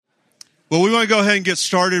Well, we want to go ahead and get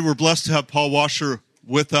started. We're blessed to have Paul Washer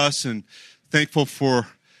with us and thankful for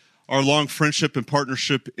our long friendship and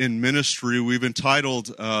partnership in ministry. We've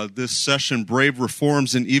entitled this session, Brave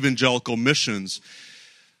Reforms in Evangelical Missions.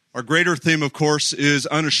 Our greater theme, of course, is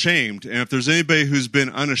unashamed. And if there's anybody who's been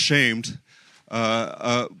unashamed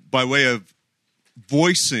by way of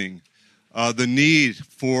voicing the need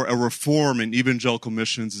for a reform in evangelical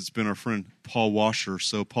missions, it's been our friend Paul Washer.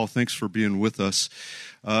 So, Paul, thanks for being with us.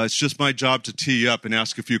 It's just my job to tee you up and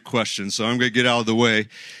ask a few questions. So I'm going to get out of the way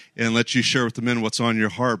and let you share with the men what's on your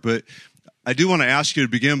heart. But I do want to ask you to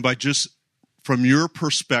begin by just, from your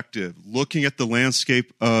perspective, looking at the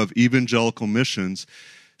landscape of evangelical missions,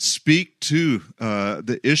 speak to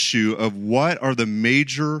the issue of what are the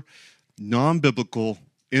major non-biblical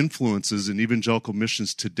influences in evangelical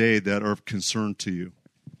missions today that are of concern to you.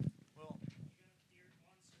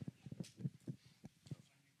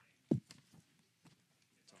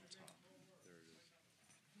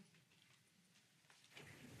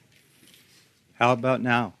 How about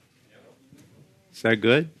now? Is that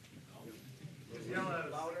good?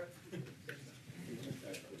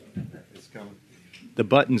 The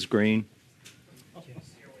button's green.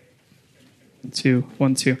 2,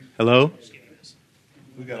 1, 2. Hello?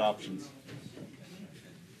 We got options.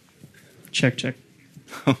 Check.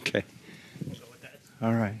 Okay.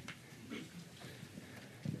 All right.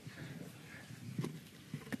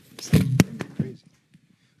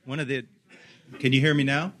 Can you hear me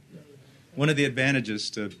now? One of the advantages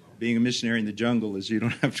to being a missionary in the jungle is you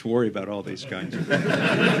don't have to worry about all these kinds of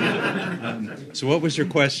things. So what was your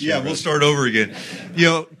question? Yeah, we'll start over again. You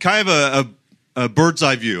know, kind of a bird's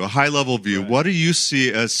eye view, a high-level view. Right. What do you see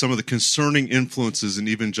as some of the concerning influences in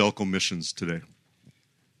evangelical missions today?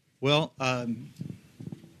 Well, I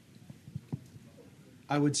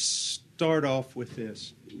would start off with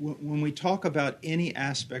this. When we talk about any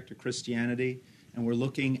aspect of Christianity and we're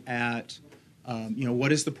looking at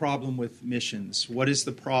what is the problem with missions? What is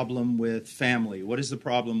the problem with family? What is the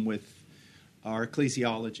problem with our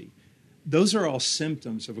ecclesiology? Those are all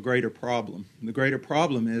symptoms of a greater problem. And the greater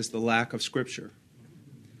problem is the lack of Scripture.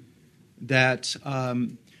 That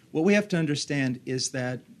what we have to understand is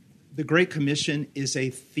that the Great Commission is a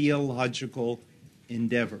theological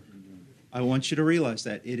endeavor. I want you to realize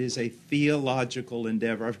that. It is a theological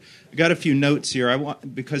endeavor. I've got a few notes here.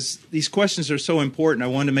 Because these questions are so important, I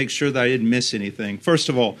wanted to make sure that I didn't miss anything. First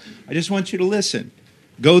of all, I just want you to listen.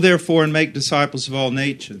 Go therefore and make disciples of all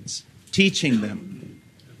nations, teaching them.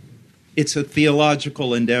 It's a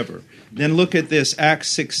theological endeavor. Then look at this, Acts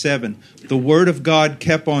 6:7. The word of God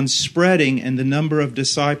kept on spreading, and the number of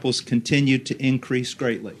disciples continued to increase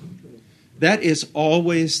greatly. That is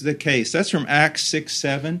always the case. That's from Acts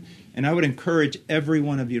 6:7. And I would encourage every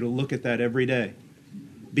one of you to look at that every day.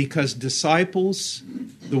 Because disciples,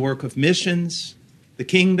 the work of missions, the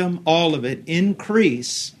kingdom, all of it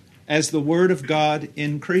increase as the Word of God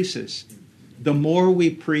increases. The more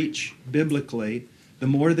we preach biblically, the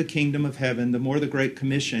more the kingdom of heaven, the more the Great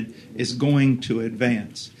Commission is going to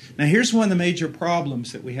advance. Now here's one of the major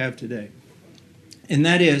problems that we have today. And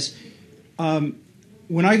that is,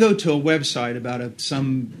 when I go to a website about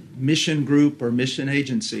some mission group or mission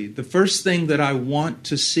agency, the first thing that I want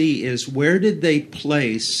to see is where did they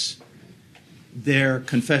place their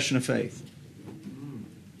confession of faith?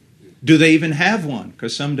 Do they even have one?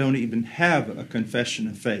 Because some don't even have a confession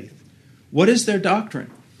of faith. What is their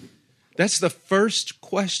doctrine? That's the first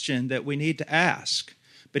question that we need to ask.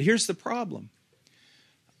 But here's the problem.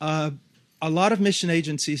 A lot of mission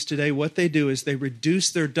agencies today, what they do is they reduce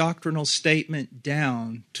their doctrinal statement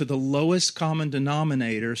down to the lowest common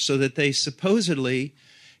denominator so that they supposedly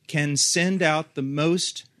can send out the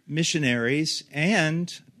most missionaries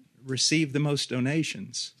and receive the most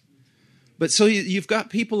donations. But so you've got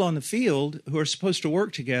people on the field who are supposed to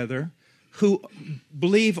work together who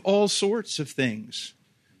believe all sorts of things,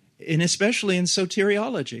 and especially in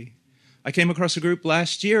soteriology. I came across a group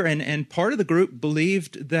last year, and part of the group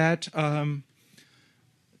believed that that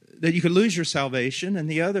you could lose your salvation, and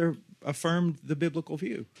the other affirmed the biblical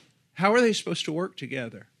view. How are they supposed to work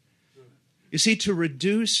together? You see,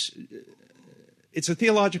 it's a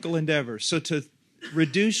theological endeavor. So to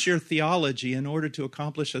reduce your theology in order to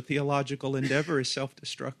accomplish a theological endeavor is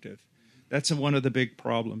self-destructive. That's one of the big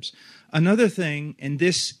problems. Another thing, and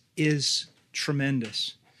this is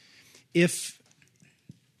tremendous, if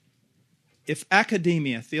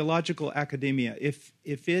academia, theological academia, if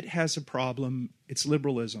it has a problem, it's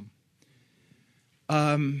liberalism.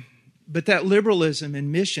 But that liberalism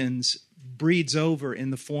in missions breeds over in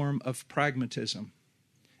the form of pragmatism.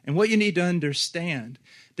 And what you need to understand,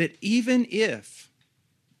 that even if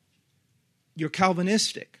you're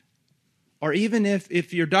Calvinistic, or even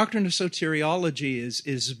if your doctrine of soteriology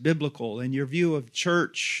is biblical and your view of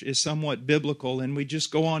church is somewhat biblical, and we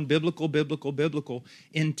just go on biblical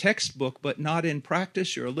in textbook but not in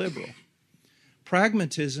practice, you're a liberal.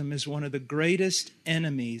 Pragmatism is one of the greatest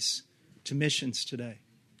enemies to missions today.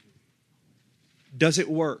 Does it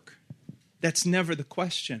work? That's never the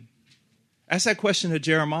question. Ask that question to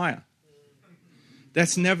Jeremiah.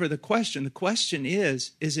 That's never the question. The question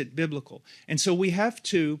is it biblical? And so we have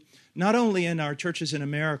to, not only in our churches in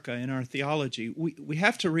America, in our theology, we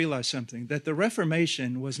have to realize something, that the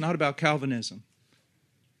Reformation was not about Calvinism.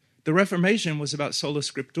 The Reformation was about sola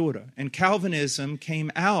scriptura, and Calvinism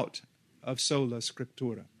came out of sola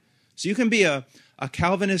scriptura. So you can be a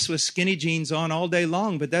Calvinist with skinny jeans on all day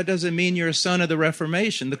long, but that doesn't mean you're a son of the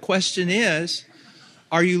Reformation. The question is,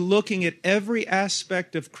 are you looking at every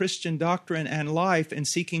aspect of Christian doctrine and life and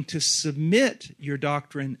seeking to submit your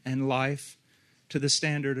doctrine and life to the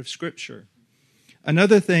standard of Scripture?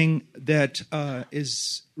 Another thing that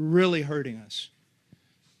is really hurting us,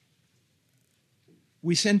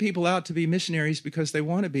 we send people out to be missionaries because they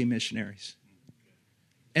want to be missionaries.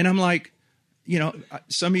 And I'm like,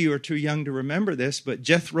 some of you are too young to remember this, but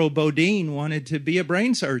Jethro Bodine wanted to be a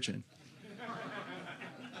brain surgeon.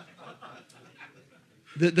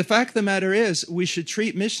 The fact of the matter is, we should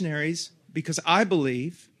treat missionaries, because I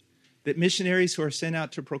believe that missionaries who are sent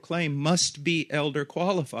out to proclaim must be elder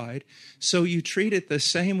qualified. So you treat it the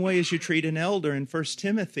same way as you treat an elder in 1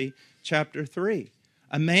 Timothy chapter 3.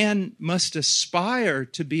 A man must aspire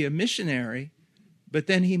to be a missionary, but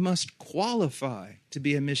then he must qualify to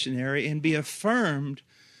be a missionary and be affirmed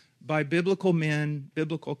by biblical men,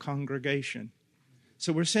 biblical congregation.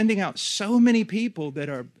 So we're sending out so many people that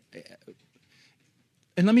are...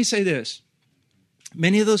 And let me say this.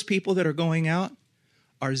 Many of those people that are going out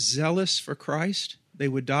are zealous for Christ. They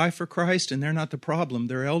would die for Christ, and they're not the problem.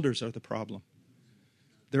 Their elders are the problem.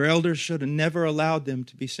 Their elders should have never allowed them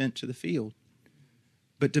to be sent to the field,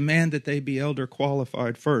 but demand that they be elder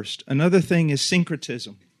qualified first. Another thing is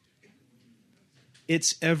syncretism.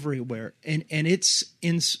 It's everywhere. And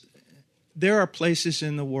there are places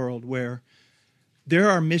in the world where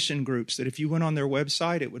there are mission groups that if you went on their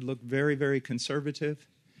website, it would look very, very conservative.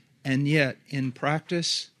 And yet, in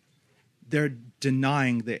practice, they're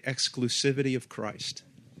denying the exclusivity of Christ.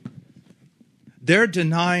 They're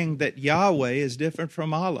denying that Yahweh is different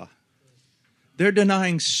from Allah. They're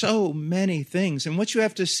denying so many things. And what you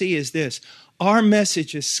have to see is this. Our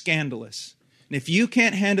message is scandalous. And if you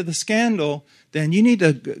can't handle the scandal, then you need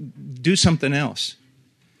to do something else.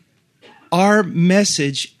 Our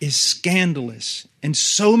message is scandalous. And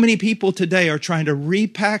so many people today are trying to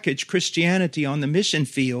repackage Christianity on the mission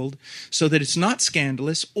field so that it's not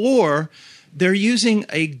scandalous, or they're using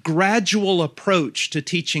a gradual approach to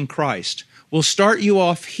teaching Christ. We'll start you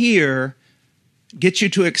off here, get you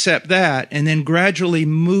to accept that, and then gradually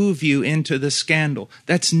move you into the scandal.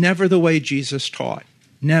 That's never the way Jesus taught.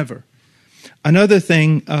 Never. Another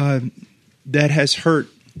thing that has hurt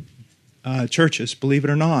churches, believe it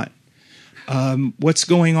or not, what's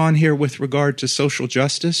going on here with regard to social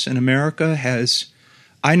justice in America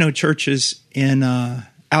I know churches in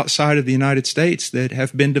outside of the United States that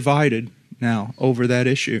have been divided now over that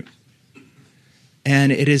issue.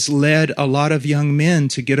 And it has led a lot of young men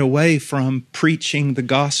to get away from preaching the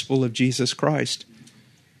gospel of Jesus Christ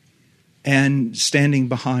and standing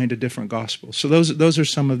behind a different gospel. So those are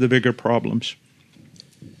some of the bigger problems.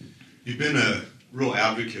 You've been a real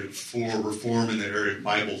advocate for reform in the area of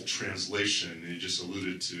Bible translation, and you just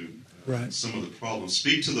alluded to some of the problems.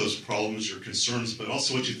 Speak to those problems, your concerns, but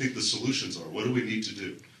also what you think the solutions are. What do we need to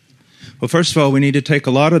do? Well, first of all, we need to take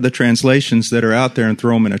a lot of the translations that are out there and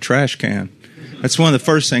throw them in a trash can. That's one of the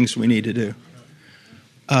first things we need to do.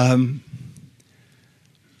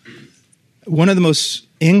 One of the most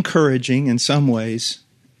encouraging, in some ways,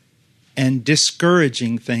 and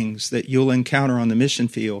discouraging things that you'll encounter on the mission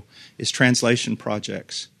field is translation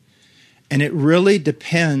projects. And it really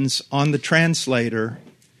depends on the translator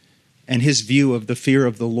and his view of the fear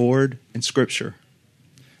of the Lord in Scripture.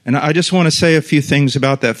 And I just want to say a few things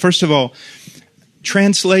about that. First of all,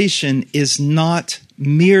 translation is not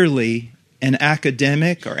merely an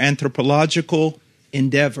academic or anthropological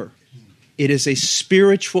endeavor. It is a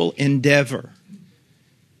spiritual endeavor.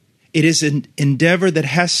 It is an endeavor that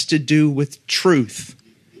has to do with truth.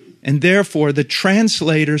 And therefore, the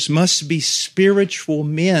translators must be spiritual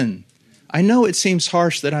men. I know it seems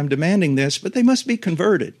harsh that I'm demanding this, but they must be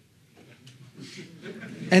converted.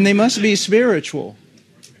 And they must be spiritual.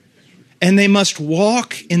 And they must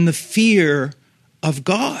walk in the fear of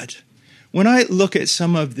God. when I look at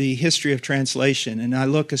some of the history of translation, and I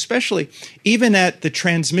look especially even at the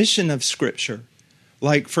transmission of Scripture,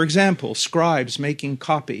 like, for example, scribes making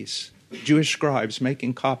copies, Jewish scribes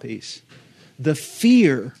making copies, the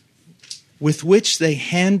fear with which they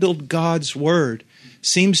handled God's Word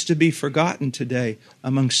seems to be forgotten today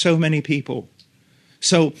among so many people.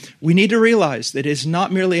 So we need to realize that it is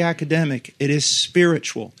not merely academic, it is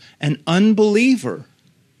spiritual. An unbeliever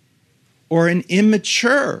or an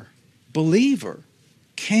immature believer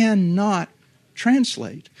cannot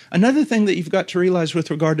translate. Another thing that you've got to realize with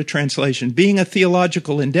regard to translation, being a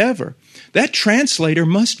theological endeavor, that translator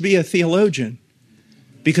must be a theologian.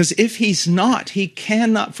 Because if he's not, he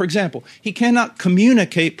cannot, for example, he cannot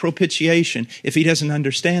communicate propitiation if he doesn't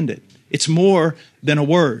understand it. It's more than a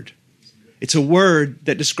word. It's a word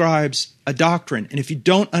that describes a doctrine. And if you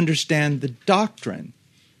don't understand the doctrine,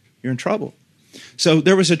 you're in trouble. So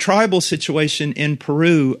there was a tribal situation in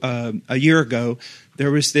Peru a year ago.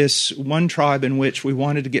 There was this one tribe in which we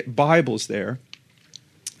wanted to get Bibles there.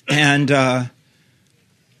 And the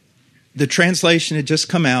translation had just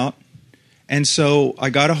come out. And so I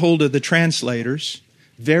got a hold of the translators,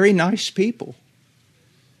 very nice people.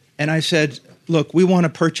 And I said, look, we want to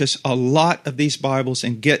purchase a lot of these Bibles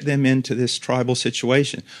and get them into this tribal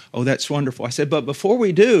situation. Oh, that's wonderful. I said, but before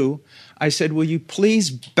we do, I said, will you please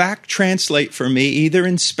back translate for me, either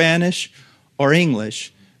in Spanish or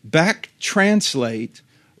English, back translate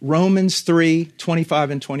Romans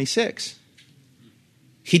 3:25 and 26.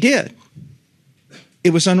 He did. It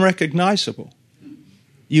was unrecognizable.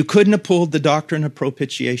 You couldn't have pulled the doctrine of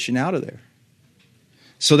propitiation out of there.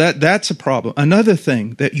 So that's a problem. Another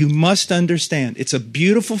thing that you must understand, it's a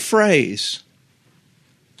beautiful phrase,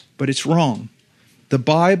 but it's wrong. The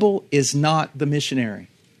Bible is not the missionary.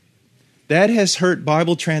 That has hurt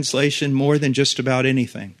Bible translation more than just about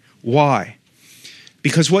anything. Why?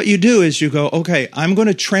 Because what you do is you go, okay, I'm going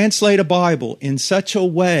to translate a Bible in such a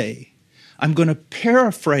way, I'm going to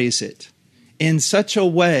paraphrase it in such a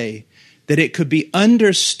way that it could be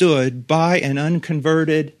understood by an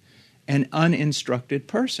unconverted and uninstructed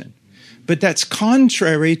person. But that's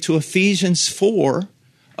contrary to Ephesians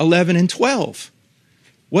 4:11 and 12.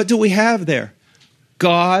 What do we have there?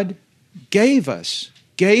 God gave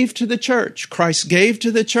to the church. Christ gave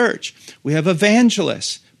to the church. We have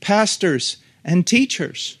evangelists, pastors, and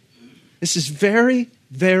teachers. This is very,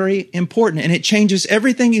 very important, and it changes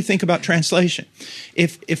everything you think about translation.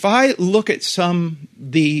 If I look at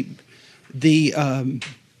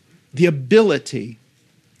the ability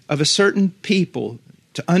of a certain people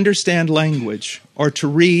to understand language or to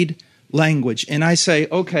read language, and I say,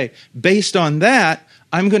 okay, based on that,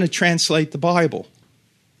 I'm going to translate the Bible.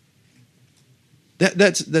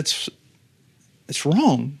 That's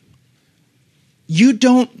wrong. You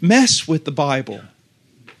don't mess with the Bible.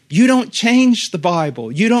 You don't change the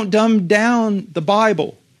Bible. You don't dumb down the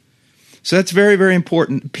Bible. So that's very, very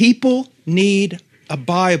important. People need a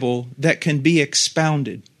Bible that can be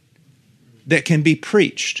expounded, that can be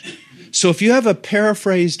preached. So if you have a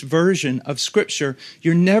paraphrased version of Scripture,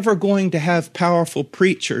 you're never going to have powerful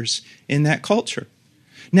preachers in that culture.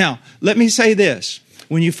 Now, let me say this.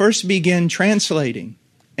 When you first begin translating,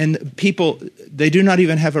 and people, they do not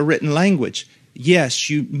even have a written language, yes,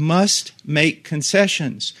 you must make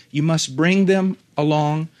concessions. You must bring them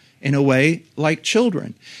along in a way like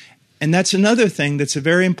children. And that's another thing that's a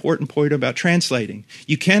very important point about translating.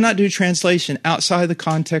 You cannot do translation outside the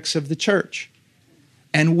context of the church.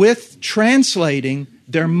 And with translating,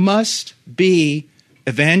 there must be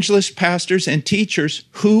evangelists, pastors, and teachers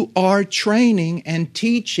who are training and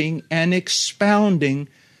teaching and expounding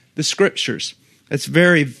the Scriptures. That's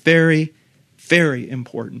very, very, very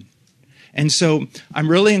important. And so I'm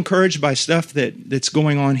really encouraged by stuff that's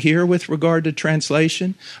going on here with regard to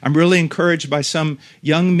translation. I'm really encouraged by some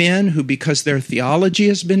young men who, because their theology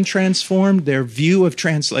has been transformed, their view of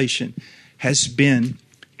translation has been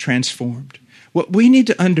transformed. What we need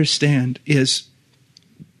to understand is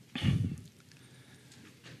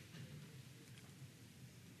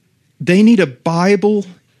they need a Bible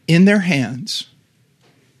in their hands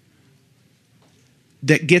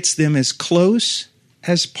that gets them as close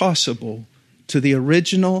as possible to the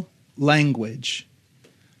original language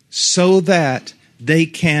so that they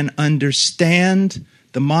can understand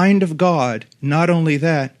the mind of God. Not only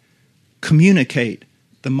that, communicate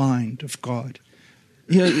the mind of God.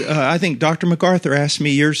 I think Dr. MacArthur asked me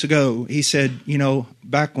years ago, he said,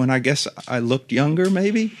 back when I guess I looked younger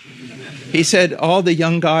maybe, he said, all the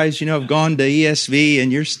young guys, have gone to ESV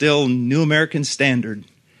and you're still New American Standard.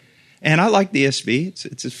 And I like the ESV,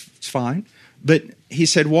 it's fine. But he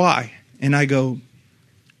said, why? And I go,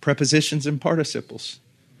 prepositions and participles.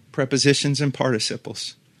 prepositions and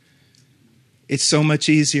participles. It's so much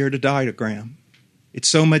easier to diagram. It's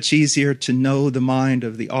so much easier to know the mind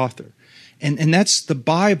of the author. And that's the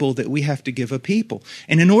Bible that we have to give a people.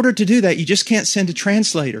 And in order to do that, you just can't send a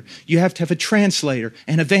translator. You have to have a translator,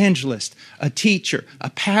 an evangelist, a teacher, a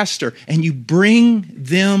pastor, and you bring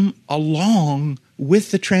them along with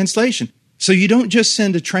the translation. So you don't just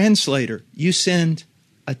send a translator, you send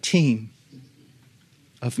a team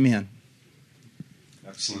of men.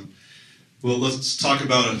 Excellent. Well, let's talk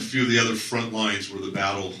about a few of the other front lines where the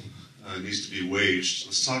battle needs to be waged.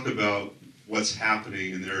 Let's talk about what's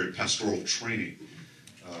happening in the area of pastoral training.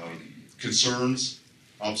 Concerns,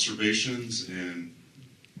 observations, and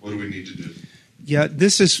what do we need to do? Yeah,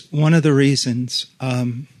 this is one of the reasons.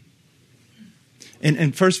 And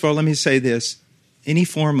first of all, let me say this. Any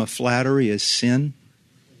form of flattery is sin.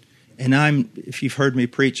 And if you've heard me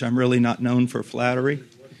preach, I'm really not known for flattery.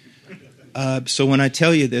 So when I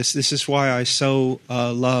tell you this is why I so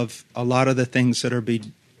love a lot of the things that are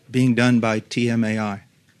being done by TMAI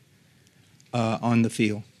on the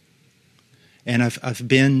field. And I've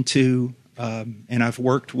been to, and I've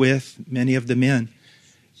worked with many of the men.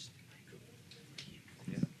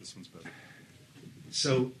 Yeah, this one's better.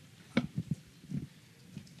 So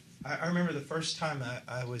I remember the first time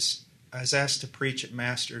I was asked to preach at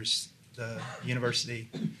Masters, the university,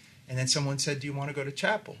 and then someone said, "Do you want to go to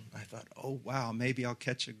chapel?" I thought, "Oh, wow, maybe I'll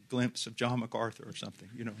catch a glimpse of John MacArthur or something.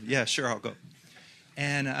 Yeah, sure, I'll go."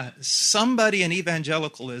 And somebody in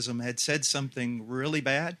evangelicalism had said something really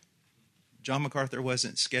bad. John MacArthur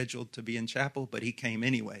wasn't scheduled to be in chapel, but he came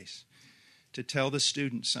anyways to tell the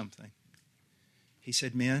students something. He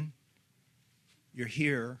said, "Men, you're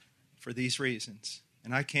here for these reasons."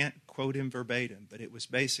 And I can't quote him verbatim, but it was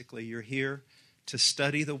basically, you're here to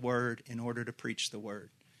study the Word in order to preach the Word.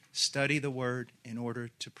 Study the Word in order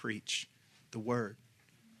to preach the Word.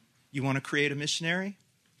 You want to create a missionary?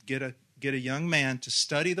 Get a young man to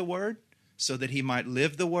study the Word so that he might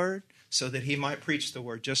live the Word, so that he might preach the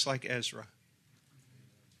Word, just like Ezra.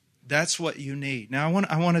 That's what you need. Now,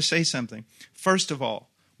 I want to say something. First of all,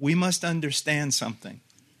 we must understand something.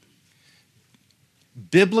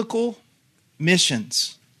 Biblical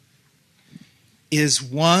missions is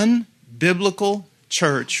one biblical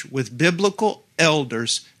church with biblical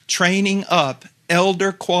elders training up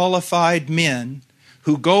elder-qualified men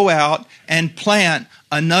who go out and plant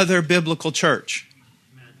another biblical church.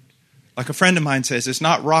 Like a friend of mine says, it's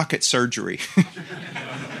not rocket surgery.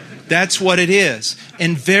 That's what it is.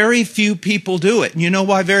 And very few people do it. And you know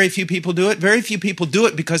why very few people do it? Very few people do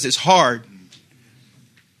it because it's hard.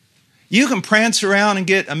 You can prance around and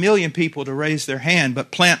get 1 million people to raise their hand,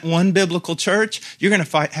 but plant one biblical church, you're going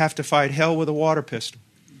to have to fight hell with a water pistol.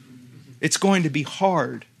 It's going to be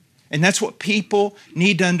hard. And that's what people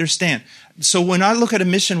need to understand. So when I look at a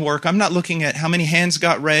mission work, I'm not looking at how many hands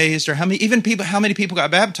got raised or how many people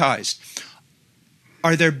got baptized.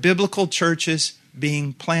 Are there biblical churches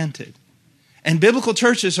being planted? And biblical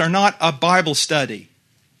churches are not a Bible study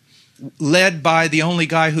led by the only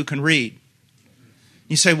guy who can read.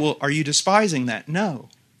 You say, well, are you despising that? No.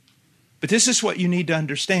 But this is what you need to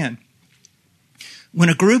understand. When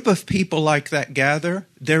a group of people like that gather,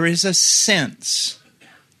 there is a sense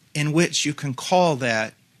in which you can call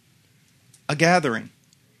that a gathering,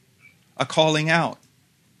 a calling out,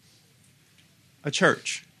 a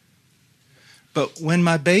church. But when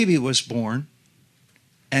my baby was born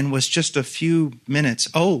and was just a few minutes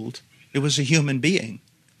old, it was a human being.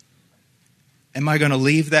 Am I going to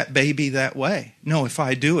leave that baby that way? No, if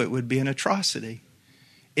I do, it would be an atrocity.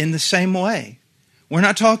 In the same way, we're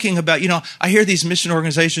not talking about, I hear these mission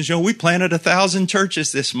organizations, we planted 1,000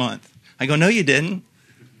 churches this month. I go, no, you didn't.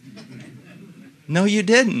 No, you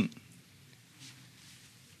didn't.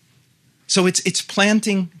 So it's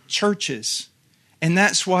planting churches. And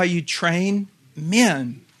that's why you train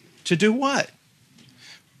men to do what?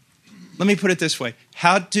 Let me put it this way.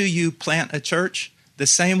 How do you plant a church? The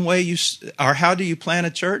same way how do you plant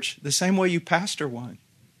a church? The same way you pastor one.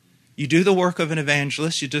 You do the work of an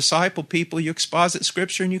evangelist, you disciple people, you exposit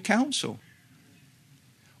Scripture, and you counsel.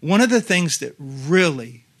 One of the things that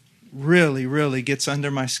really, really, really gets under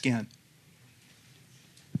my skin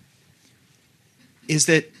is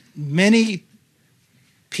that many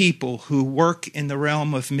people who work in the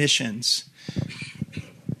realm of missions,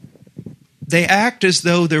 they act as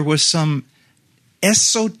though there was some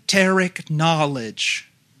esoteric knowledge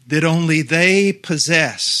that only they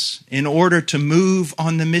possess in order to move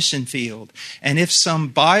on the mission field. And if some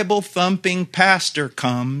Bible-thumping pastor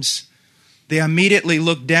comes, they immediately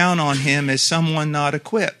look down on him as someone not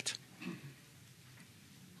equipped.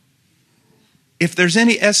 If there's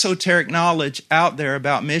any esoteric knowledge out there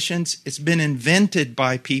about missions, it's been invented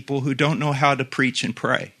by people who don't know how to preach and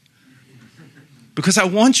pray. Because I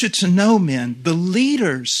want you to know, men, the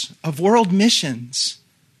leaders of world missions,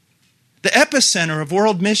 the epicenter of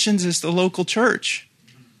world missions is the local church.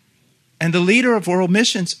 And the leader of world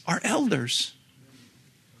missions are elders.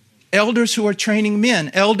 Elders who are training men,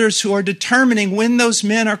 elders who are determining when those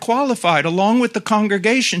men are qualified, along with the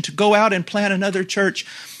congregation, to go out and plant another church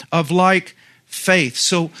of like faith.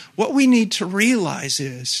 So what we need to realize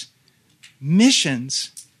is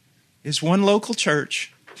missions is one local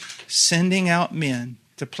church sending out men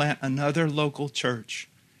to plant another local church.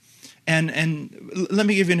 And let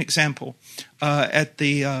me give you an example. At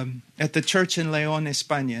the church in León,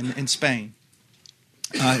 España, in Spain,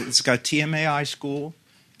 it's got TMAI school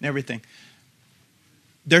and everything.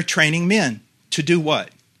 They're training men to do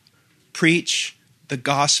what? Preach the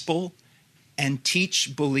gospel and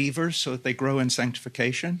teach believers so that they grow in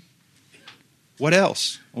sanctification. What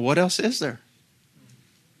else? What else is there?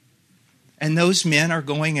 And those men are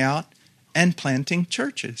going out and planting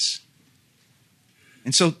churches.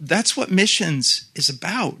 And so that's what missions is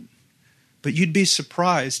about. But you'd be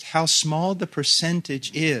surprised how small the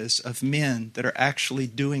percentage is of men that are actually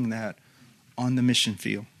doing that on the mission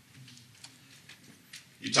field.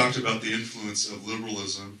 You talked about the influence of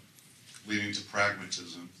liberalism leading to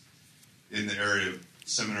pragmatism in the area of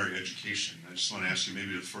seminary education. I just want to ask you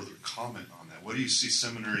maybe to further comment on that. What do you see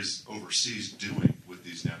seminaries overseas doing with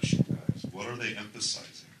these national guys? What are they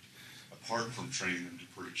emphasizing apart from training them to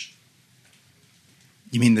preach?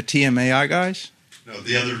 You mean the TMAI guys? No,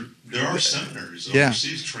 there are seminaries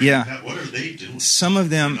overseas training. That. What are they doing? Some of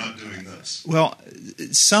them are not doing this. Well,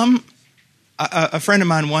 a friend of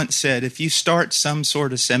mine once said, if you start some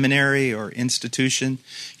sort of seminary or institution,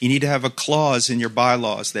 you need to have a clause in your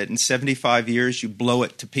bylaws that in 75 years you blow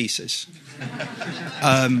it to pieces.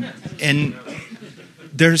 And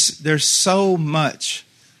there's so much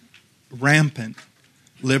rampant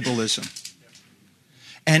liberalism.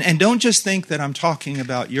 And don't just think that I'm talking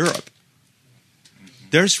about Europe.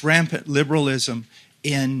 There's rampant liberalism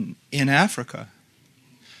in Africa.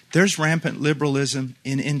 There's rampant liberalism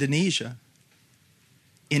in Indonesia,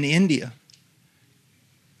 in India.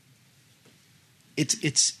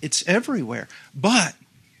 It's everywhere. But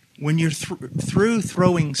when you're through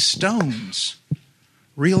throwing stones,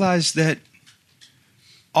 realize that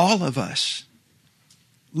all of us,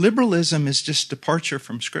 liberalism is just departure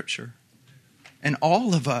from Scripture. And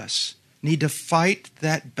all of us need to fight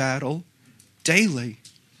that battle daily,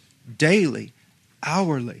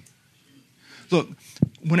 hourly. Look,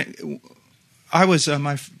 I was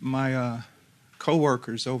my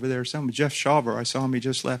co-workers over there, Jeff Schauber, I saw him, he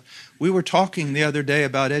just left. We were talking the other day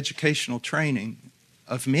about educational training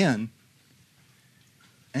of men.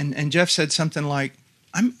 And Jeff said something like,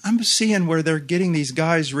 I'm seeing where they're getting these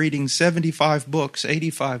guys reading 75 books,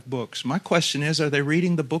 85 books. My question is, are they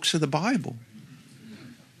reading the books of the Bible?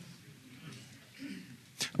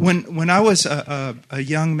 When I was a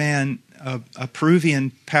young man, a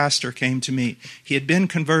Peruvian pastor came to me. He had been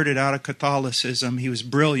converted out of Catholicism. He was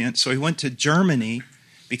brilliant, so he went to Germany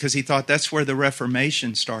because he thought that's where the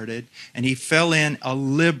Reformation started, and he fell in a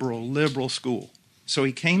liberal school. So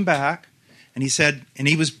he came back, and he said, and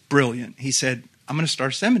he was brilliant. He said, I'm going to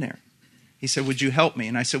start a seminary. He said, would you help me?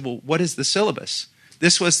 And I said, well, what is the syllabus?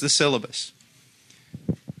 This was the syllabus.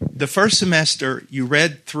 The first semester, you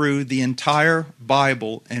read through the entire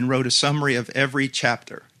Bible and wrote a summary of every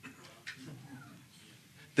chapter.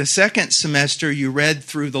 The second semester, you read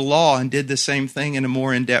through the law and did the same thing in a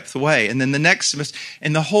more in-depth way. And then the next semester,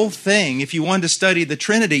 and the whole thing, if you wanted to study the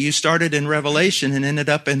Trinity, you started in Revelation and ended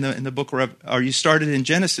up in the book of, or you started in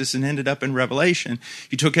Genesis and ended up in Revelation.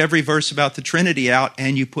 You took every verse about the Trinity out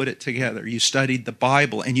and you put it together. You studied the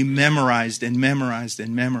Bible and you memorized and memorized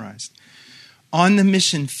and memorized. On the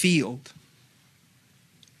mission field,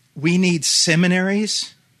 we need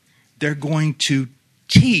seminaries. They're going to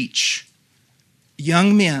teach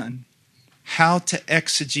young men how to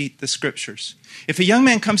exegete the Scriptures. If a young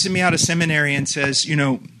man comes to me out of seminary and says,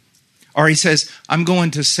 or he says, I'm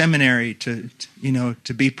going to seminary to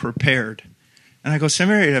be prepared. And I go,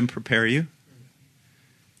 seminary doesn't prepare you.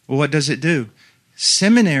 Well, what does it do?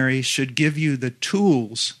 Seminary should give you the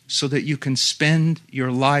tools so that you can spend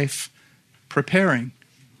your life preparing.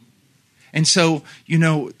 And so,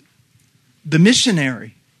 the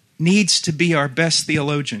missionary needs to be our best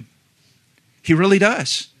theologian. He really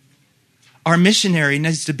does. Our missionary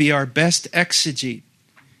needs to be our best exegete.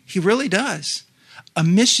 He really does. A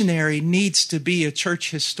missionary needs to be a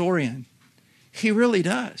church historian. He really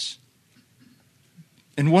does.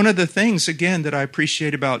 And one of the things, again, that I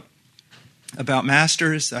appreciate about about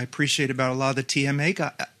Masters, I appreciate about a lot of the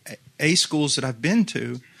TMA schools that I've been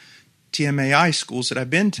to, TMAI schools that I've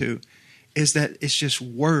been to, is that it's just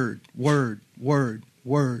word, word, word,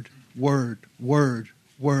 word, word, word,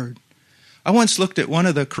 word. I once looked at one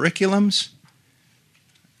of the curriculums,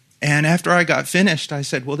 and after I got finished, I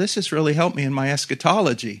said, well, this has really helped me in my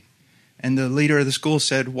eschatology. And the leader of the school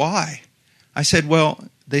said, why? I said, well,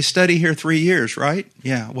 they study here 3 years, right?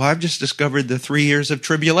 Yeah. Well, I've just discovered the 3 years of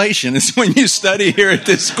tribulation is when you study here at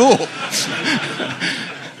this school.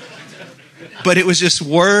 But it was just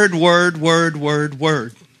word, word, word, word,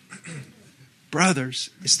 word.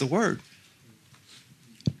 Brothers, it's the word.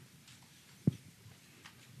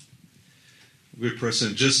 Good,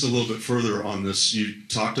 Preston. Just a little bit further on this, you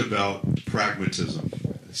talked about pragmatism,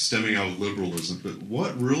 stemming out of liberalism, but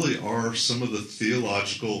what really are some of the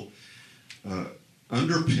theological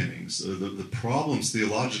underpinnings, the problems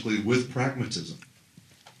theologically with pragmatism?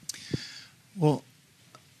 Well,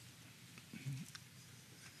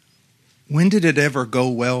 when did it ever go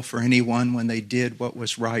well for anyone when they did what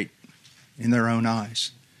was right in their own eyes?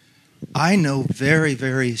 I know very,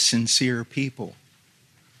 very sincere people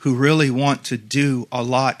who really want to do a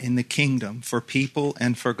lot in the kingdom for people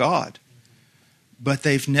and for God, but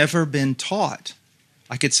they've never been taught.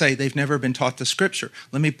 I could say they've never been taught the Scripture.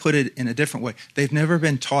 Let me put it in a different way. They've never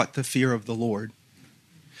been taught the fear of the Lord.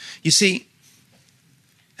 You see,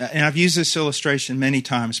 and I've used this illustration many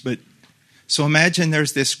times, but so imagine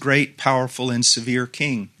there's this great, powerful, and severe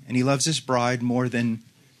king, and he loves his bride more than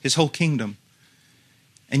his whole kingdom.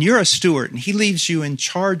 And you're a steward, and he leaves you in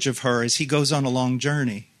charge of her as he goes on a long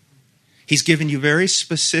journey. He's given you very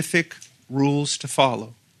specific rules to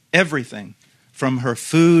follow. Everything. From her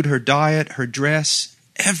food, her diet, her dress,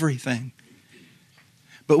 everything.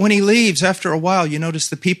 But when he leaves, after a while, you notice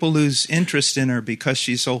the people lose interest in her because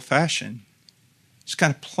she's old-fashioned. She's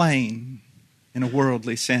kind of plain in a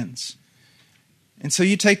worldly sense. And so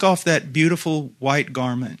you take off that beautiful white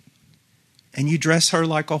garment and you dress her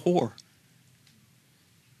like a whore.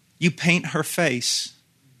 You paint her face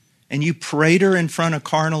and you parade her in front of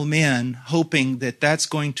carnal men, hoping that that's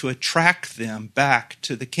going to attract them back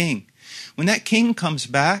to the king. When that king comes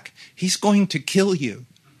back, he's going to kill you.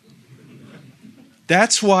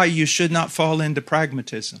 That's why you should not fall into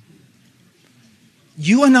pragmatism.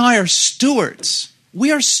 You and I are stewards.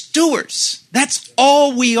 We are stewards. That's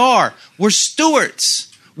all we are. We're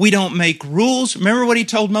stewards. We don't make rules. Remember what he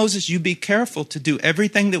told Moses? You be careful to do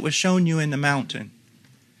everything that was shown you in the mountain.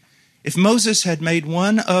 If Moses had made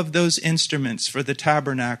one of those instruments for the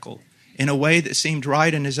tabernacle in a way that seemed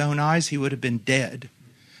right in his own eyes, he would have been dead.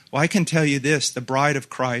 Well, I can tell you this, the bride of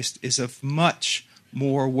Christ is of much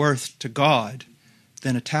more worth to God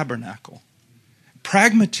than a tabernacle.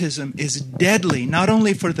 Pragmatism is deadly, not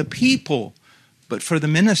only for the people, but for the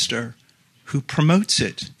minister who promotes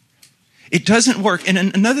it. It doesn't work. And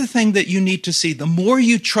another thing that you need to see, the more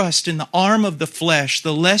you trust in the arm of the flesh,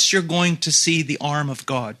 the less you're going to see the arm of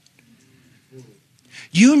God.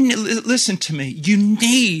 Listen to me, you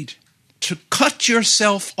need to cut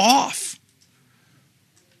yourself off.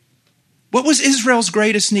 What was Israel's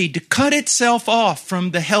greatest need? To cut itself off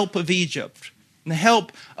from the help of Egypt, the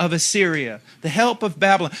help of Assyria, the help of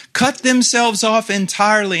Babylon. Cut themselves off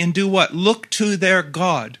entirely and do what? Look to their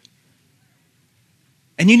God.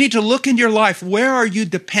 And you need to look in your life. Where are you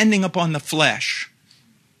depending upon the flesh?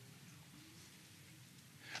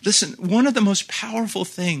 Listen, one of the most powerful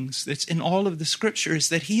things that's in all of the Scripture is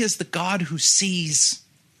that He is the God who sees.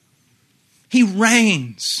 He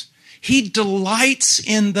reigns. He delights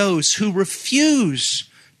in those who refuse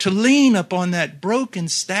to lean upon that broken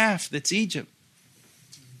staff that's Egypt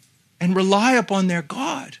and rely upon their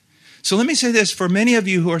God. So let me say this, for many of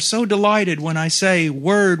you who are so delighted when I say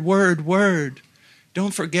word, word, word,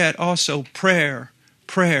 don't forget also prayer,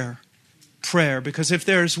 prayer, prayer. Because if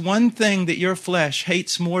there's one thing that your flesh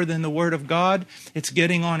hates more than the Word of God, it's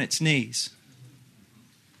getting on its knees.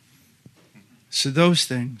 So those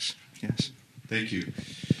things, yes. Thank you.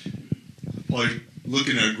 Probably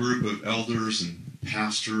looking at a group of elders and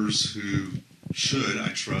pastors who should, I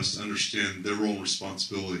trust, understand their role and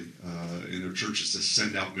responsibility in their churches to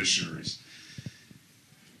send out missionaries.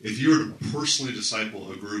 If you were to personally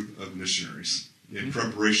disciple a group of missionaries in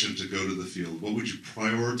preparation to go to the field, what would you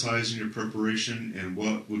prioritize in your preparation, and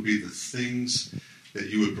what would be the things that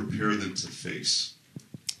you would prepare them to face?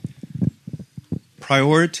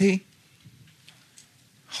 Priority,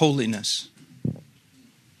 holiness.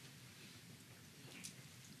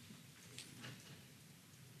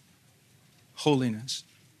 Holiness.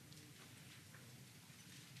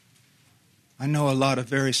 I know a lot of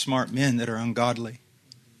very smart men that are ungodly.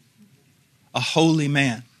 A holy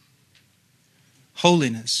man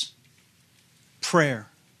holiness, prayer.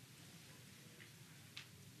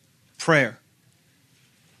 Prayer.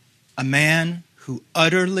 A man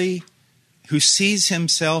who sees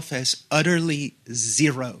himself as utterly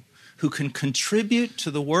zero, who can contribute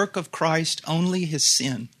to the work of Christ only his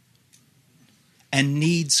sin, and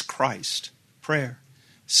needs Christ. Prayer.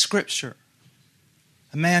 Scripture.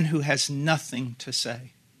 A man who has nothing to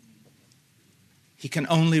say. He can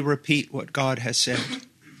only repeat what God has said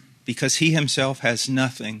because he himself has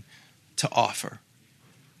nothing to offer.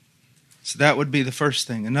 So that would be the first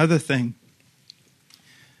thing. Another thing,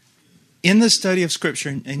 in the study of Scripture,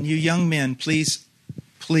 and you young men, please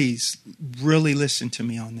really listen to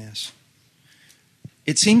me on this.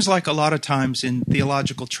 It seems like a lot of times in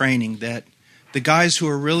theological training that the guys who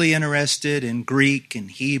are really interested in Greek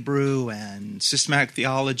and Hebrew and systematic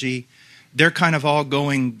theology, they're kind of all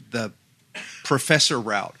going the professor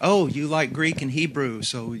route. Oh, you like Greek and Hebrew,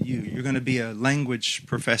 so you're going to be a language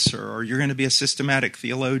professor, or you're going to be a systematic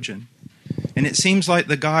theologian. And it seems like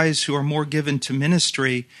the guys who are more given to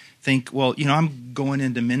ministry think, well, I'm going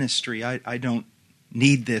into ministry. I don't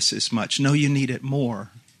need this as much. No, you need it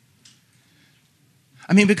more.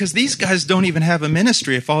 I mean, because these guys don't even have a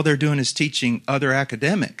ministry if all they're doing is teaching other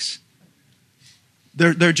academics.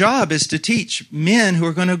 Their job is to teach men who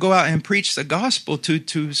are going to go out and preach the gospel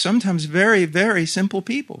to sometimes very, very simple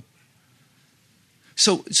people.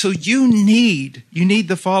 So you need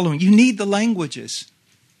the following. You need the languages.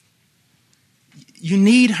 You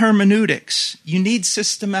need hermeneutics. You need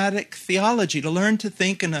systematic theology to learn to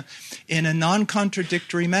think in a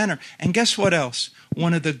non-contradictory manner. And guess what else?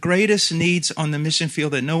 One of the greatest needs on the mission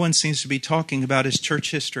field that no one seems to be talking about is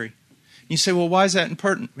church history. You say, well, why is that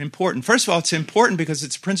important? First of all, it's important because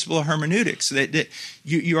it's a principle of hermeneutics. That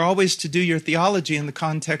you're always to do your theology in the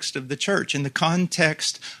context of the church, in the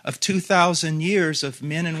context of 2,000 years of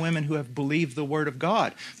men and women who have believed the Word of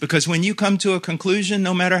God. Because when you come to a conclusion,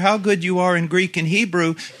 no matter how good you are in Greek and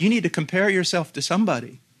Hebrew, you need to compare yourself to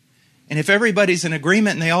somebody. And if everybody's in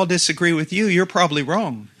agreement and they all disagree with you, you're probably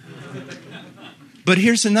wrong. But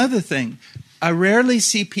here's another thing. I rarely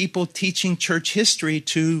see people teaching church history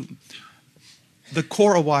to the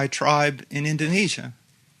Korowai tribe in Indonesia.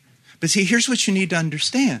 But see, here's what you need to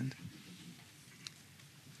understand.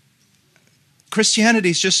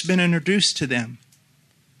 Christianity's just been introduced to them.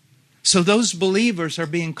 So those believers are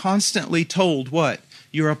being constantly told what?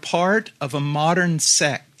 You're a part of a modern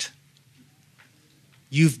sect.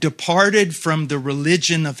 You've departed from the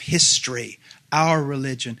religion of history, our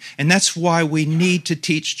religion. And that's why we need to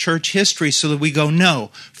teach church history so that we go,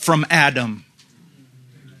 no, from Adam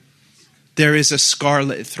there is a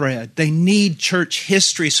scarlet thread. They need church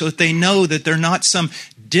history so that they know that they're not some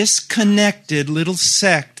disconnected little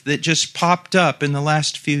sect that just popped up in the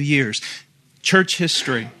last few years. Church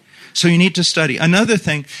history. So you need to study. Another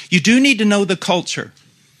thing, you do need to know the culture.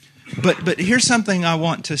 But here's something I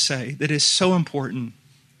want to say that is so important.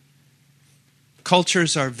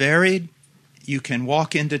 Cultures are varied. You can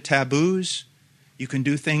walk into taboos. You can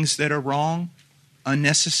do things that are wrong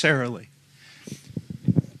unnecessarily.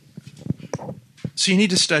 So you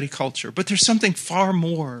need to study culture. But there's something far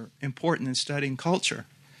more important than studying culture,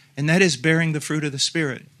 and that is bearing the fruit of the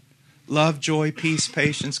Spirit. Love, joy, peace,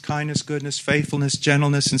 patience, kindness, goodness, faithfulness,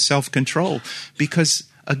 gentleness, and self-control. Because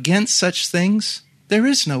against such things, there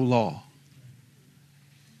is no law.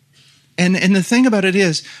 And the thing about it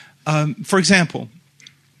is, for example,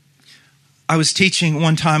 I was teaching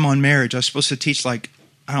one time on marriage. I was supposed to teach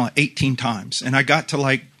 18 times. And I got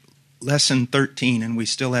to lesson 13 and we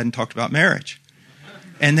still hadn't talked about marriage.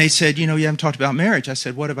 And they said, you haven't talked about marriage. I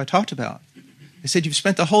said, what have I talked about? They said, you've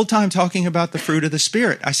spent the whole time talking about the fruit of the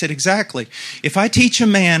Spirit. I said, exactly. If I teach a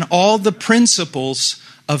man all the principles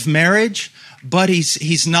of marriage, but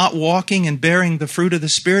he's not walking and bearing the fruit of the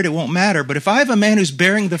Spirit, it won't matter. But if I have a man who's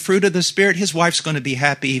bearing the fruit of the Spirit, his wife's going to be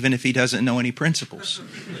happy even if he doesn't know any principles.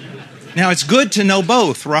 Now, it's good to know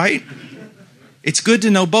both, right? It's good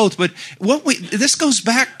to know both. But this goes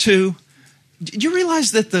back to, do you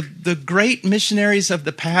realize that the great missionaries of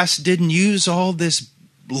the past didn't use all this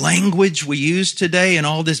language we use today and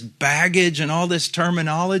all this baggage and all this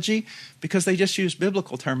terminology? Because they just used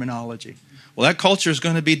biblical terminology. Well, that culture is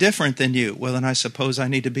going to be different than you. Well, then I suppose I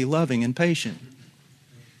need to be loving and patient.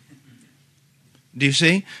 Do you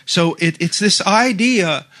see? So it's this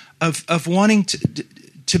idea of wanting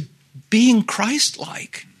to being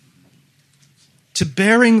Christ-like, to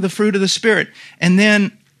bearing the fruit of the Spirit. And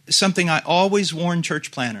then something I always warn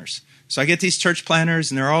church planners. So I get these church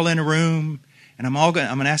planners and they're all in a room and I'm going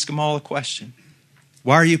to ask them all a question.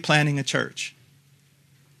 Why are you planning a church?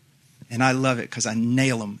 And I love it because I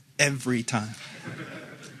nail them every time.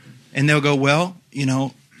 And they'll go, well,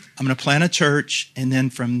 I'm going to plant a church, and then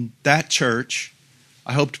from that church,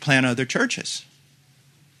 I hope to plant other churches.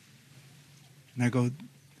 And I go,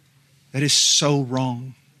 that is so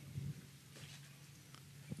wrong.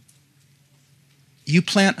 You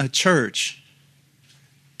plant a church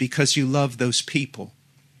because you love those people,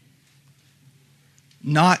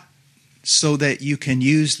 not so that you can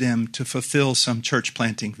use them to fulfill some church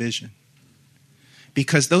planting vision.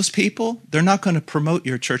 Because those people, they're not going to promote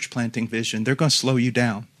your church planting vision. They're going to slow you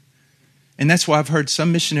down. And that's why I've heard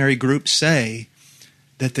some missionary groups say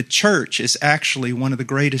that the church is actually one of the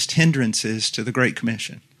greatest hindrances to the Great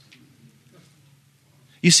Commission.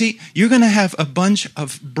 You see, you're going to have a bunch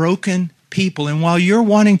of broken people, and while you're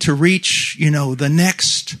wanting to reach, the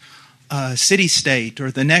next city-state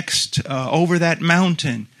or the next over that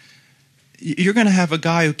mountain, you're going to have a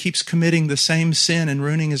guy who keeps committing the same sin and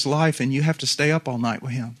ruining his life, and you have to stay up all night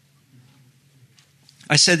with him.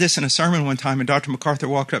 I said this in a sermon one time, and Dr. MacArthur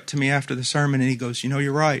walked up to me after the sermon, and he goes,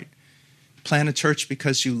 you're right. Plant a church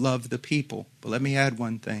because you love the people. But let me add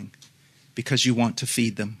one thing, because you want to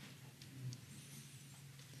feed them.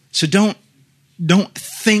 So don't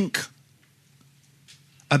think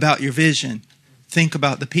about your vision. Think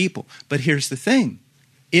about the people. But here's the thing.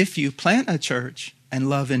 If you plant a church and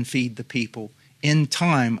love and feed the people, in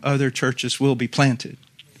time, other churches will be planted.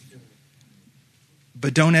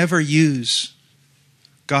 But don't ever use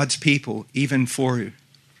God's people even for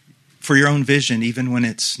your own vision, even when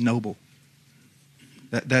it's noble.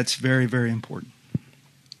 That's very, very important.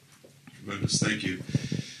 Tremendous. Thank you.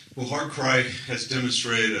 Well, HeartCry has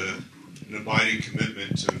demonstrated an abiding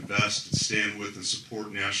commitment to invest and stand with and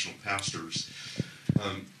support national pastors.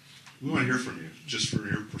 We want to hear from you, just from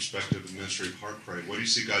your perspective in ministry of HeartCry. What do you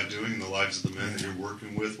see God doing in the lives of the men that you're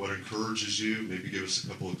working with? What encourages you? Maybe give us a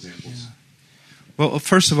couple examples. Yeah. Well,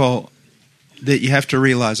 first of all, that you have to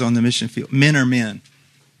realize on the mission field, men are men.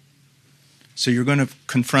 So you're going to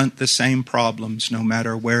confront the same problems no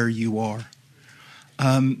matter where you are.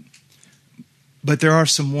 But there are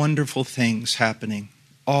some wonderful things happening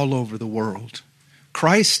all over the world.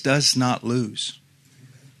 Christ does not lose.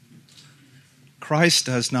 Christ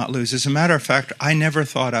does not lose. As a matter of fact, I never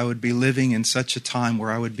thought I would be living in such a time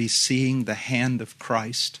where I would be seeing the hand of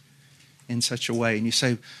Christ in such a way. And you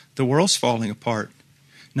say, the world's falling apart.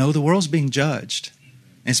 No, the world's being judged.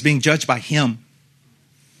 And it's being judged by Him.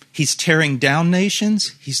 He's tearing down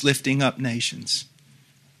nations. He's lifting up nations.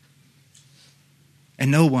 And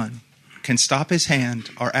no one can stop His hand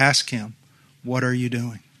or ask Him, what are you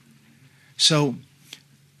doing? So,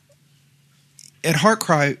 at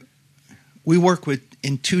HeartCry, we work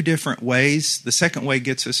in two different ways. The second way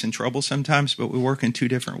gets us in trouble sometimes, but we work in two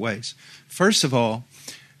different ways. First of all,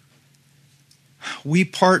 we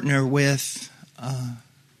partner with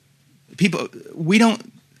people.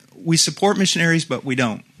 We support missionaries, but we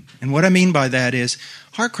don't. And what I mean by that is,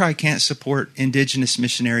 HeartCry can't support indigenous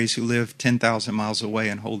missionaries who live 10,000 miles away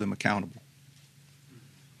and hold them accountable.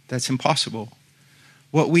 That's impossible.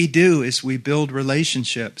 What we do is we build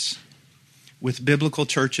relationships with biblical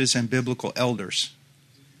churches and biblical elders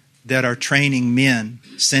that are training men,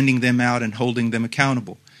 sending them out and holding them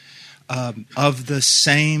accountable of the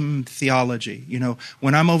same theology.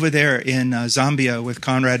 When I'm over there in Zambia with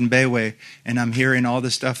Conrad and Bewe, and I'm hearing all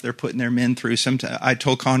the stuff they're putting their men through, I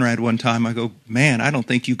told Conrad one time, I go, man, I don't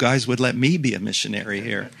think you guys would let me be a missionary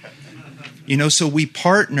here. So we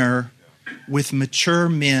partner with mature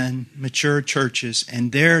men, mature churches,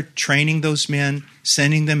 and they're training those men,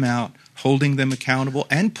 sending them out, holding them accountable,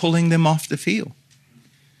 and pulling them off the field.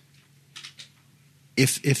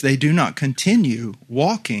 If they do not continue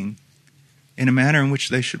walking in a manner in which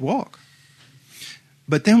they should walk.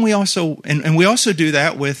 But then we also do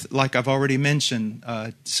that with, like I've already mentioned,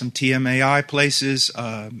 some TMAI places,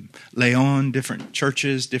 Leon, different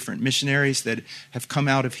churches, different missionaries that have come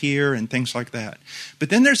out of here and things like that. But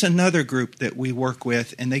then there's another group that we work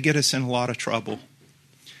with, and they get us in a lot of trouble.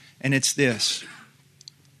 And it's this.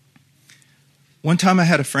 One time I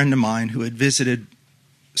had a friend of mine who had visited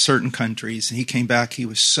certain countries, and he came back, he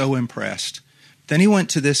was so impressed. Then he went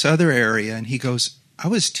to this other area, and he goes, I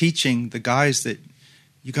was teaching the guys that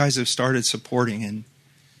you guys have started supporting, and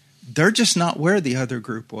they're just not where the other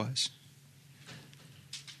group was.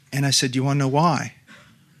 And I said, do you want to know why?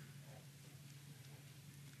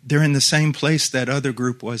 They're in the same place that other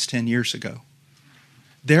group was 10 years ago.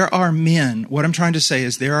 There are men, what I'm trying to say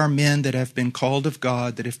is there are men that have been called of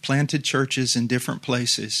God, that have planted churches in different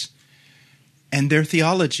places, and their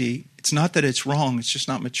theology, it's not that it's wrong, it's just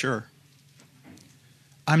not mature.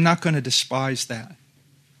 I'm not going to despise that.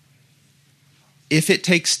 If it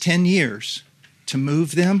takes 10 years to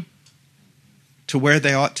move them to where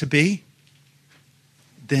they ought to be,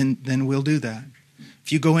 then we'll do that.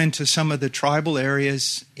 If you go into some of the tribal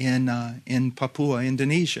areas in Papua,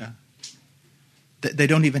 Indonesia, they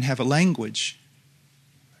don't even have a language,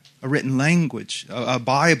 a written language, a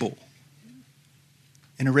Bible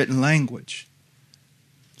in a written language.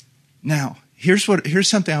 Now, here's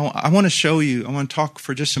something I want to show you. I want to talk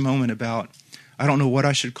for just a moment about, I don't know what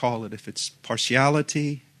I should call it, if it's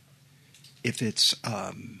partiality, if it's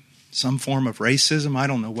some form of racism, I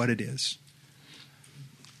don't know what it is.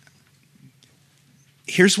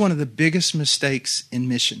 Here's one of the biggest mistakes in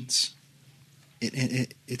missions.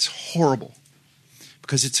 It's horrible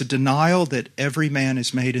because it's a denial that every man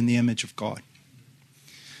is made in the image of God.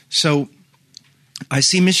 So I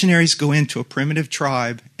see missionaries go into a primitive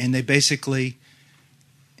tribe and they basically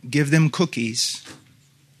give them cookies.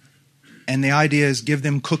 And the idea is give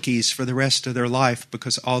them cookies for the rest of their life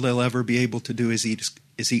because all they'll ever be able to do is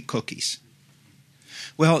eat cookies.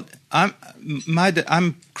 Well,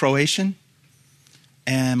 I'm Croatian.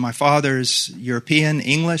 And my father's European,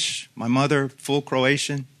 English. My mother, full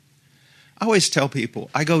Croatian. I always tell people,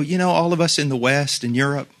 I go, all of us in the West and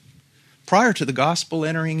Europe, prior to the gospel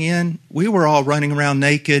entering in, we were all running around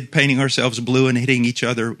naked, painting ourselves blue and hitting each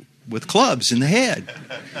other with clubs in the head.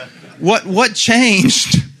 What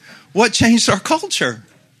changed? What changed our culture?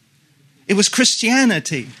 It was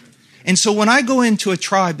Christianity. And so when I go into a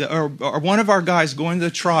tribe, or one of our guys go into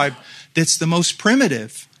a tribe that's the most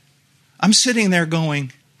primitive, I'm sitting there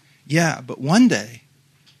going, yeah, but one day,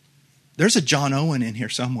 there's a John Owen in here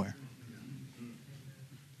somewhere.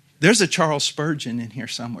 There's a Charles Spurgeon in here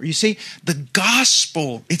somewhere. You see, the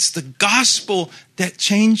gospel, it's the gospel that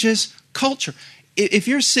changes culture. If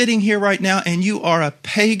you're sitting here right now and you are a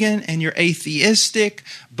pagan and you're atheistic,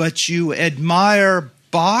 but you admire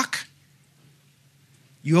Bach,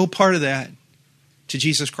 you owe part of that to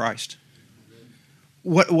Jesus Christ.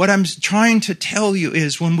 What I'm trying to tell you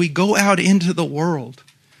is when we go out into the world,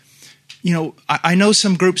 I know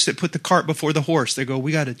some groups that put the cart before the horse. They go,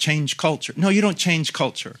 we got to change culture. No, you don't change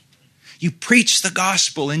culture. You preach the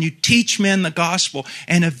gospel and you teach men the gospel.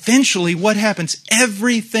 And eventually what happens?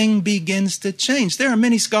 Everything begins to change. There are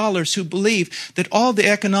many scholars who believe that all the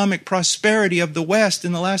economic prosperity of the West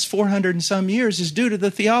in the last 400 and some years is due to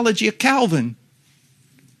the theology of Calvin.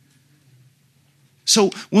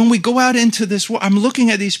 So when we go out into this world, I'm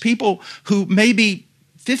looking at these people who maybe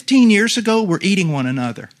 15 years ago were eating one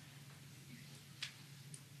another.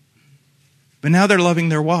 But now they're loving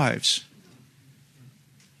their wives.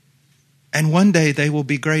 And one day they will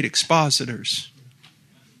be great expositors.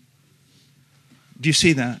 Do you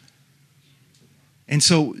see that? And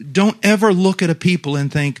so don't ever look at a people and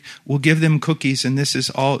think, we'll give them cookies and this is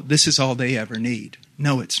all they ever need.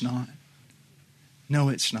 No, it's not. No,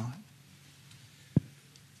 it's not.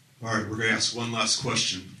 All right, we're going to ask one last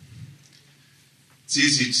question. It's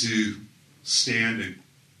easy to stand and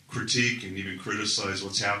critique and even criticize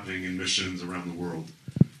what's happening in missions around the world.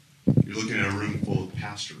 You're looking at a room full of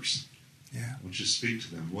pastors. Yeah. Why don't you speak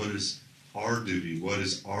to them? What is our duty? What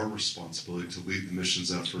is our responsibility to lead the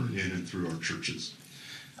missions effort in and through our churches?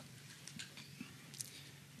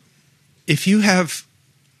 If you have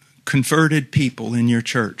converted people in your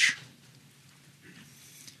church,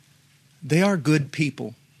 they are good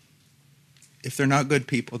people. If they're not good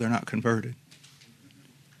people, they're not converted.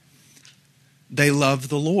 They love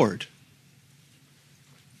the Lord.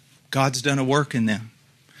 God's done a work in them.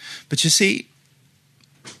 But you see,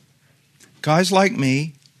 guys like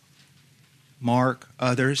me, Mark,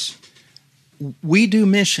 others, we do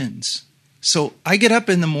missions. So I get up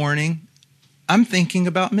in the morning, I'm thinking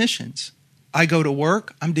about missions. I go to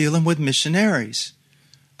work, I'm dealing with missionaries.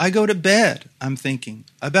 I go to bed, I'm thinking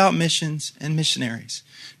about missions and missionaries.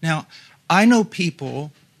 Now, I know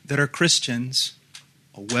people that are Christians,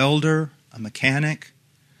 a welder, a mechanic,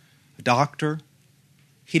 a doctor.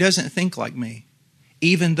 He doesn't think like me,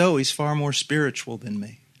 even though he's far more spiritual than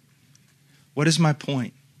me. What is my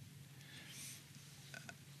point?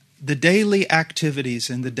 The daily activities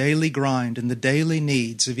and the daily grind and the daily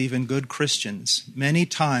needs of even good Christians many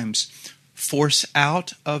times force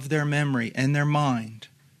out of their memory and their mind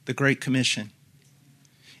the Great Commission.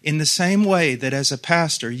 In the same way that as a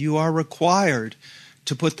pastor, you are required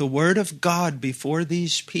to put the Word of God before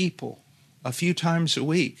these people a few times a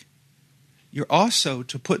week, you're also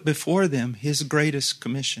to put before them His greatest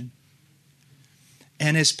commission.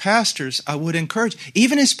 And as pastors, I would encourage,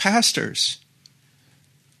 even as pastors,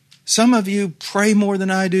 some of you pray more than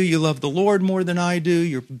I do, you love the Lord more than I do,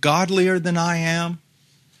 you're godlier than I am.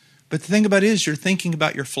 But the thing about it is you're thinking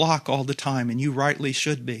about your flock all the time, and you rightly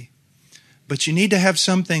should be. But you need to have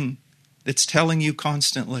something that's telling you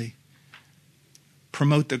constantly,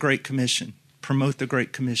 promote the Great Commission. promote the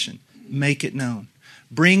Great Commission. Make it known.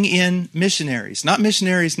 Bring in missionaries, not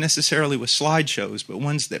missionaries necessarily with slideshows, but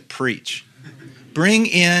ones that preach. Bring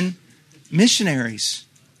in missionaries.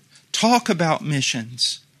 Talk about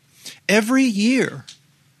missions. Every year,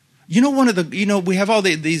 we have all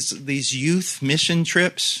these youth mission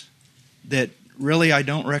trips that really I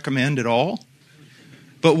don't recommend at all.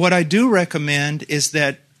 But what I do recommend is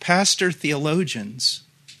that pastor theologians,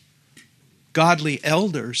 godly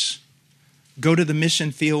elders, go to the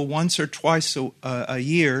mission field once or twice a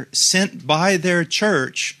year, sent by their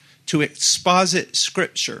church to exposit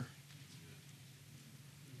Scripture.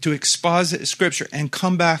 To exposit Scripture and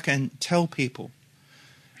come back and tell people.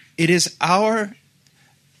 It is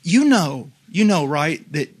you know,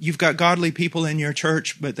 right, that you've got godly people in your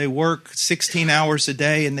church, but they work 16 hours a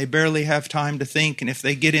day and they barely have time to think. And if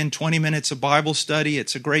they get in 20 minutes of Bible study,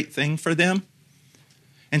 it's a great thing for them.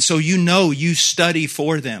 And so you study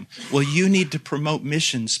for them. Well, you need to promote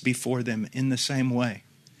missions before them in the same way.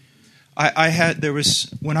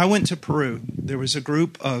 When I went to Peru, there was a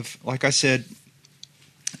group of, like I said,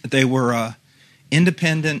 they were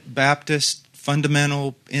independent Baptist,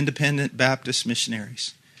 fundamental independent Baptist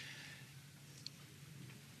missionaries.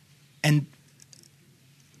 And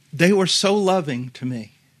they were so loving to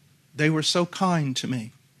me. They were so kind to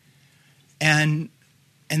me. And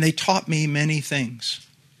they taught me many things.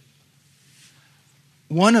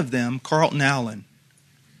 One of them, Carlton Allen,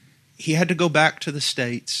 he had to go back to the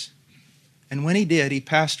States. And when he did, he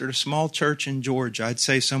pastored a small church in Georgia, I'd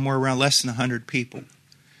say somewhere around less than 100 people.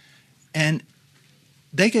 And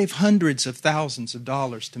they gave hundreds of thousands of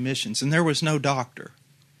dollars to missions, and there was no doctor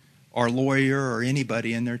or lawyer or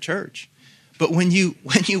anybody in their church. But when you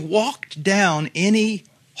walked down any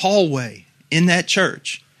hallway in that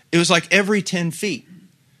church, it was like every 10 feet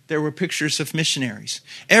there were pictures of missionaries.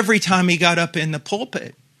 Every time he got up in the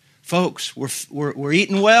pulpit, folks, we're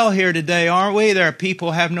eating well here today, aren't we? There are people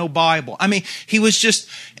who have no Bible. I mean, he was just,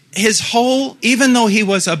 even though he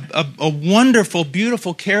was a wonderful,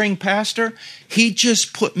 beautiful, caring pastor, he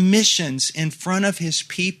just put missions in front of his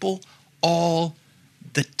people all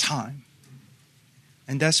the time.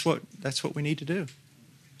 And that's what we need to do.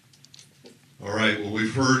 All right, well,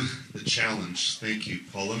 we've heard the challenge. Thank you,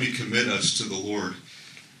 Paul. Let me commit us to the Lord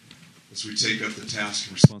as we take up the task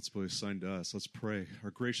and responsibility assigned to us. Let's pray. Our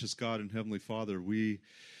gracious God and Heavenly Father, we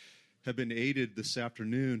have been aided this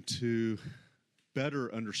afternoon to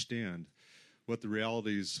better understand what the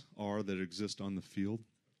realities are that exist on the field,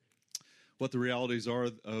 what the realities are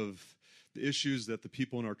of the issues that the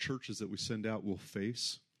people in our churches that we send out will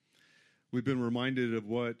face. We've been reminded of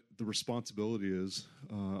what the responsibility is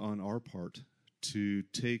on our part to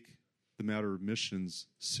take the matter of missions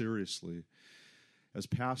seriously as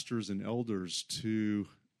pastors and elders, to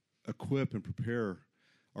equip and prepare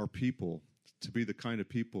our people to be the kind of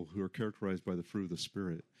people who are characterized by the fruit of the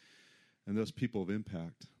Spirit, and thus people of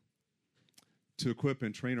impact. To equip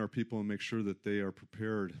and train our people and make sure that they are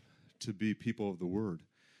prepared to be people of the Word,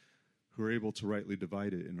 who are able to rightly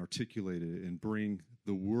divide it and articulate it and bring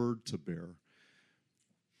the Word to bear.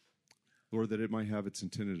 Lord, that it might have its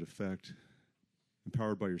intended effect,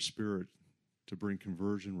 empowered by your Spirit to bring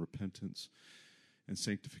conversion, repentance, and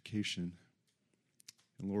sanctification.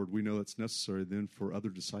 And Lord, we know that's necessary then for other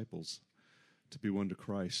disciples to be won to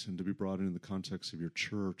Christ and to be brought into the context of your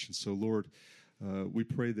church. And so, Lord, we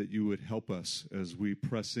pray that you would help us as we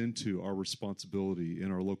press into our responsibility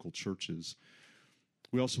in our local churches.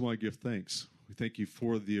 We also want to give thanks. We thank you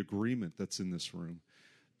for the agreement that's in this room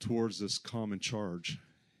towards this common charge.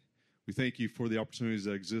 We thank you for the opportunities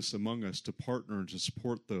that exist among us to partner and to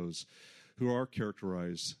support those who are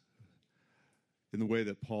characterized in the way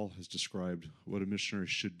that Paul has described what a missionary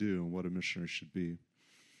should do and what a missionary should be.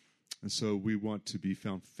 And so we want to be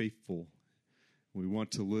found faithful. We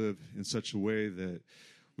want to live in such a way that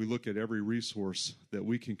we look at every resource that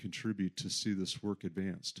we can contribute to see this work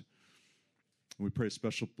advanced. And we pray a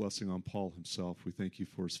special blessing on Paul himself. We thank you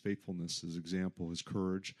for his faithfulness, his example, his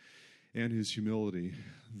courage, and his humility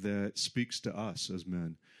that speaks to us as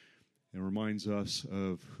men and reminds us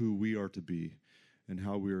of who we are to be and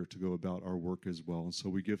how we are to go about our work as well. And so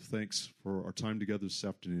we give thanks for our time together this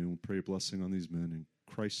afternoon. We pray a blessing on these men in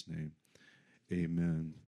Christ's name. Amen.